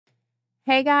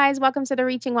Hey guys, welcome to the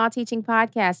Reaching While Teaching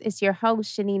podcast. It's your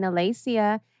host, Shanina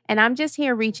Lacia, and I'm just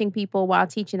here reaching people while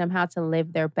teaching them how to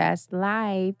live their best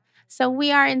life. So,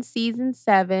 we are in season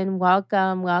 7.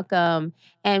 Welcome, welcome.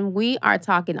 And we are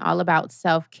talking all about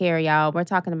self care, y'all. We're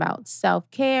talking about self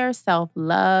care, self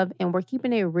love, and we're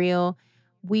keeping it real.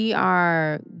 We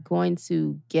are going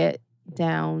to get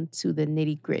down to the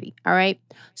nitty gritty. All right.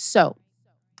 So,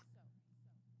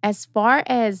 as far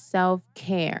as self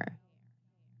care,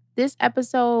 this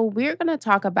episode, we're going to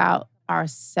talk about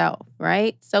ourselves,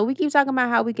 right? So we keep talking about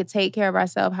how we could take care of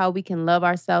ourselves, how we can love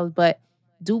ourselves, but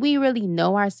do we really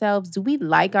know ourselves? Do we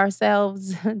like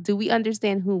ourselves? Do we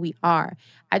understand who we are?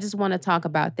 I just want to talk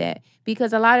about that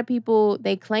because a lot of people,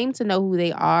 they claim to know who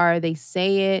they are, they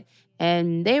say it,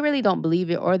 and they really don't believe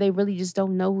it or they really just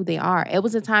don't know who they are. It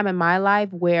was a time in my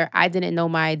life where I didn't know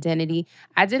my identity.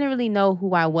 I didn't really know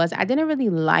who I was. I didn't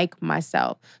really like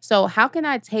myself. So, how can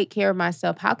I take care of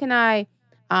myself? How can I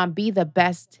be the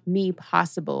best me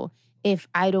possible if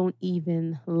I don't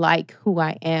even like who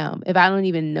I am, if I don't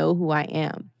even know who I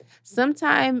am?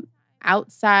 Sometimes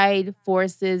outside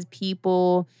forces,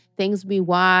 people, things we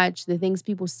watch, the things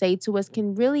people say to us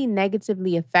can really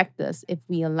negatively affect us if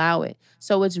we allow it.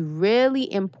 So, it's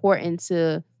really important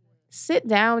to sit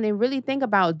down and really think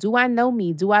about, do I know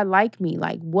me? Do I like me?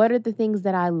 Like, what are the things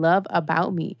that I love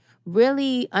about me?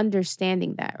 Really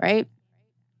understanding that, right?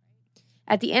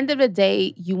 At the end of the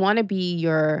day, you want to be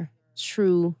your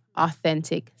true,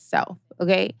 authentic self.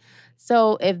 Okay.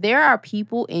 So if there are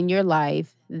people in your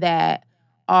life that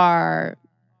are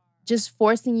just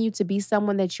forcing you to be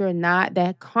someone that you're not,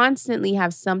 that constantly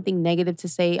have something negative to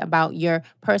say about your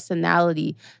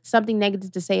personality, something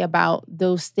negative to say about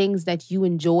those things that you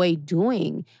enjoy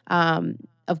doing.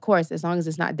 Of course, as long as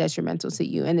it's not detrimental to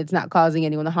you and it's not causing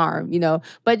anyone harm,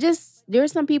 But just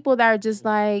there's some people that are just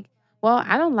like, well,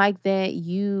 I don't like that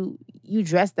you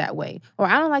dress that way, or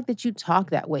I don't like that you talk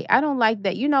that way. I don't like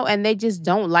that, and they just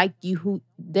don't like who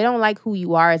they don't like who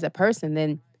you are as a person.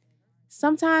 Then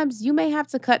sometimes you may have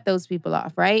to cut those people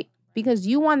off, right? Because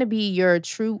you want to be your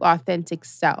true, authentic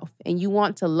self and you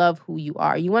want to love who you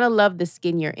are. You want to love the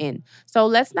skin you're in. So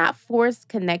let's not force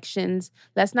connections.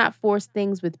 Let's not force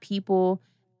things with people.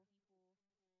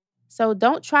 So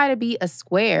don't try to be a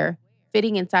square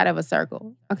fitting inside of a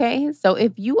circle. Okay. So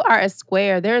if you are a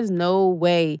square, there's no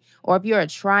way, or if you're a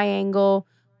triangle,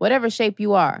 whatever shape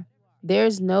you are,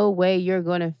 there's no way you're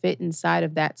going to fit inside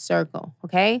of that circle.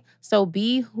 Okay. So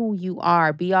be who you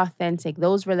are, be authentic.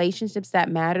 Those relationships that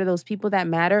matter, those people that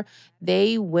matter,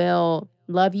 they will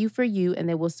love you for you and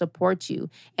they will support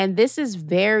you. And this is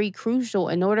very crucial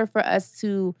in order for us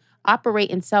to operate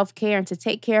in self care and to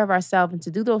take care of ourselves and to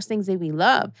do those things that we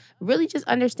love. Really just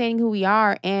understanding who we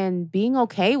are and being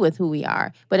okay with who we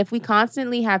are. But if we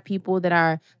constantly have people that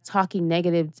are talking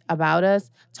negative about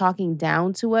us, talking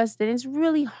down to us, then it's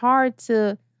really hard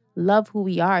to love who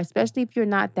we are, especially if you're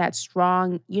not that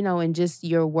strong, in just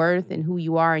your worth and who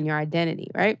you are and your identity,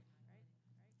 right?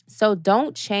 So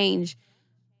don't change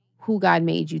who God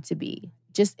made you to be.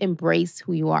 Just embrace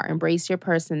who you are, embrace your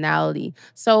personality.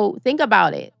 So think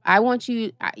about it. I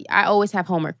always have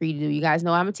homework for you to do. You guys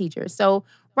know I'm a teacher. So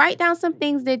write down some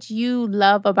things that you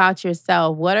love about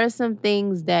yourself. What are some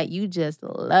things that you just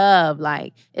love?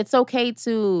 Like it's okay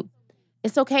to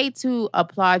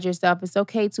applaud yourself. It's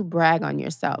okay to brag on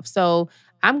yourself. So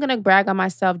I'm going to brag on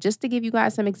myself just to give you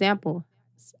guys some example.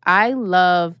 I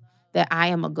love that I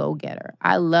am a go-getter.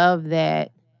 I love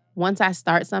that once I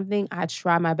start something, I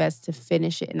try my best to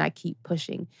finish it and I keep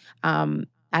pushing.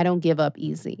 I don't give up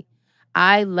easy.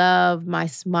 I love my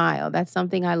smile. That's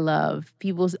something I love.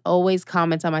 People always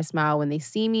comment on my smile when they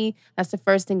see me. That's the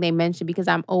first thing they mention because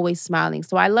I'm always smiling.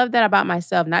 So I love that about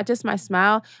myself, not just my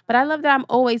smile, but I love that I'm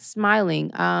always smiling.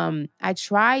 I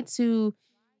try to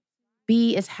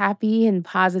be as happy and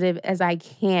positive as I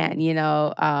can,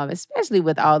 especially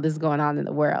with all this going on in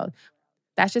the world.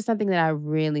 That's just something that I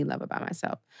really love about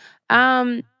myself.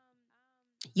 Um,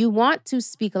 you want to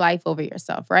speak life over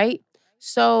yourself, right?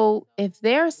 So if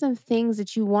there are some things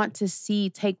that you want to see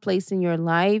take place in your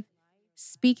life,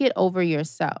 speak it over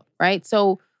yourself, right?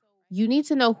 So you need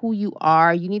to know who you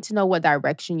are. You need to know what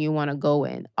direction you want to go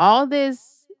in. All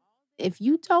this, if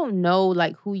you don't know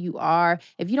like who you are,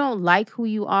 if you don't like who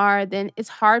you are, then it's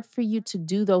hard for you to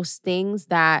do those things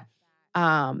that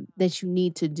you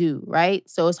need to do, right?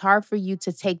 So it's hard for you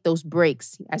to take those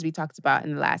breaks, as we talked about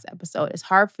in the last episode. It's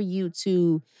hard for you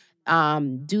to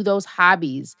do those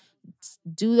hobbies,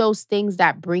 do those things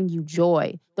that bring you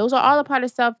joy. Those are all a part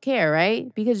of self care, right?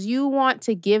 Because you want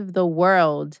to give the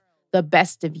world the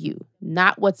best of you,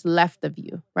 not what's left of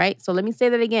you, right? So let me say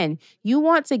that again. You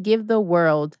want to give the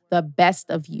world the best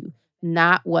of you,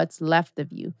 not what's left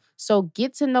of you. So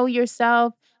get to know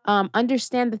yourself.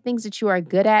 Understand the things that you are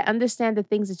good at. Understand the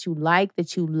things that you like,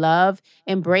 that you love.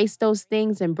 Embrace those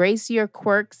things. Embrace your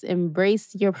quirks.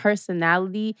 Embrace your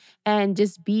personality, and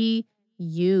just be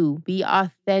you. Be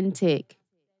authentic.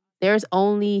 There's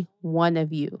only one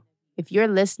of you. If you're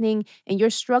listening and you're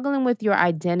struggling with your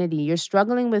identity, you're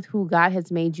struggling with who God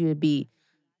has made you to be,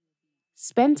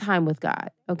 spend time with God,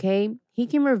 okay? He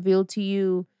can reveal to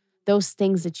you those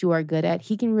things that you are good at.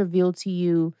 He can reveal to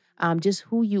you just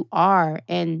who you are.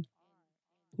 And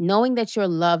knowing that you're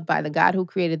loved by the God who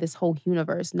created this whole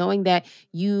universe, knowing that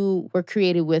you were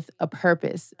created with a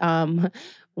purpose.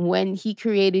 When he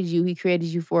created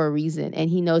you for a reason, and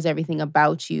he knows everything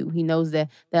about you. He knows the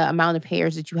amount of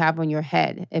hairs that you have on your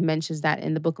head. It mentions that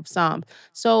in the book of Psalms.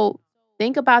 So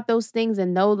think about those things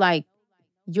and know, like,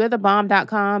 you're the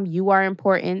bomb.com. You are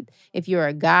important. If you're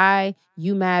a guy,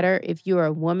 you matter. If you're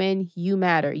a woman, you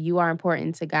matter. You are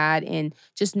important to God. And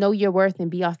just know your worth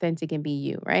and be authentic and be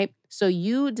you, right? So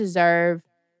you deserve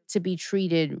to be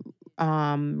treated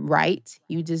right.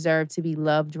 You deserve to be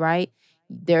loved right.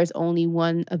 There's only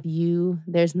one of you.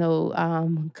 There's no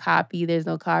copy. There's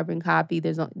no carbon copy.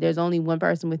 There's only one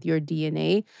person with your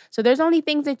DNA. So there's only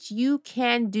things that you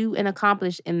can do and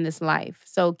accomplish in this life.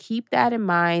 So keep that in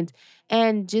mind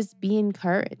and just be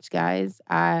encouraged, guys.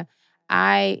 I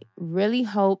really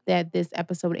hope that this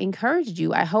episode encouraged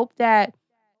you. I hope that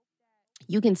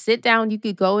you can sit down, you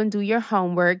could go and do your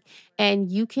homework,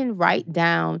 and you can write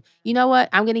down, you know what?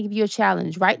 I'm going to give you a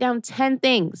challenge. Write down 10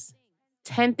 things.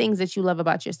 10 things that you love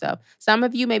about yourself. Some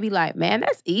of you may be like, man,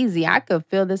 that's easy. I could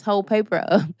fill this whole paper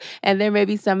up. And there may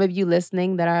be some of you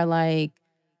listening that are like,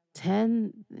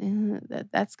 10,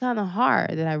 that's kind of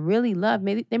hard that I really love.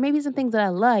 Maybe there may be some things that I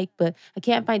like, but I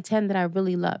can't find 10 that I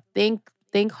really love. Think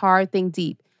hard, think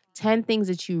deep. 10 things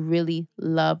that you really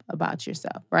love about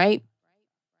yourself, right?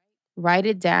 Write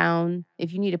it down.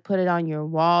 If you need to put it on your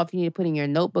wall, if you need to put it in your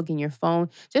notebook, in your phone,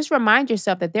 just remind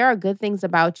yourself that there are good things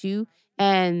about you,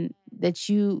 and that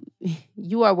you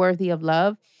you are worthy of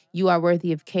love. You are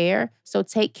worthy of care. So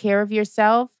take care of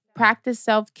yourself, practice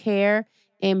self-care,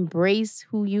 embrace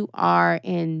who you are,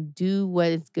 and do what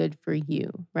is good for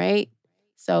you, right?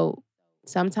 So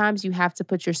sometimes you have to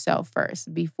put yourself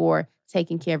first before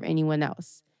taking care of anyone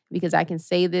else. Because I can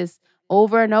say this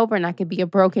over and over, and I could be a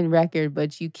broken record,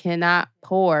 but you cannot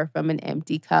pour from an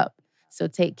empty cup. So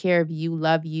take care of you,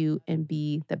 love you, and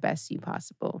be the best you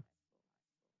possible.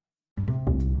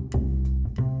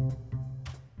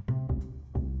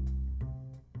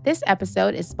 This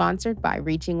episode is sponsored by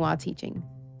Reaching While Teaching.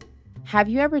 Have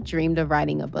you ever dreamed of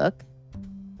writing a book?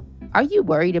 Are you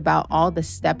worried about all the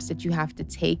steps that you have to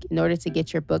take in order to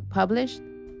get your book published?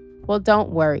 Well, don't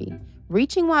worry.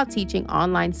 Reaching While Teaching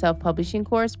online self-publishing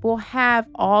course will have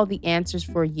all the answers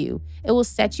for you. It will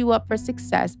set you up for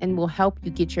success and will help you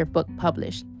get your book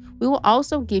published. We will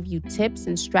also give you tips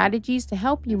and strategies to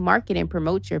help you market and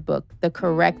promote your book the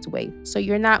correct way, so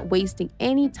you're not wasting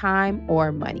any time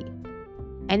or money.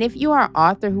 And if you are an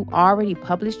author who already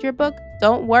published your book,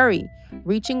 don't worry.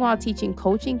 Reaching While Teaching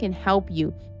coaching can help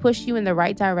you, push you in the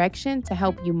right direction to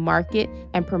help you market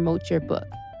and promote your book.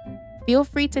 Feel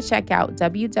free to check out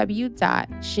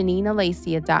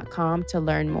www.shaninalacia.com to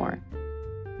learn more.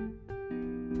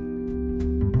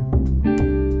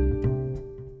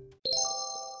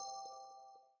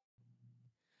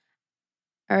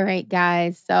 All right,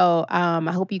 guys. So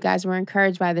I hope you guys were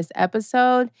encouraged by this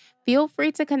episode. Feel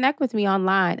free to connect with me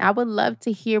online. I would love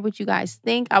to hear what you guys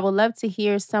think. I would love to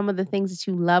hear some of the things that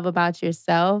you love about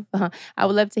yourself. I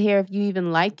would love to hear if you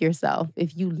even like yourself,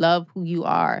 if you love who you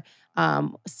are.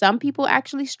 Some people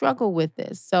actually struggle with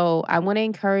this. So I want to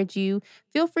encourage you.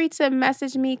 Feel free to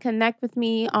message me, connect with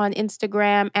me on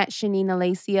Instagram at Shanina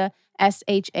Lacia.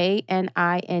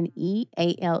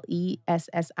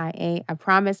 SHANINEALESSIA. I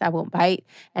promise I won't bite,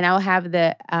 and I'll have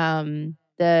the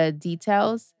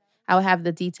details. I'll have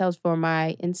the details for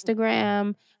my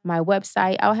Instagram, my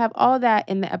website. I'll have all that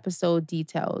in the episode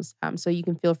details, so you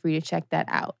can feel free to check that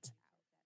out.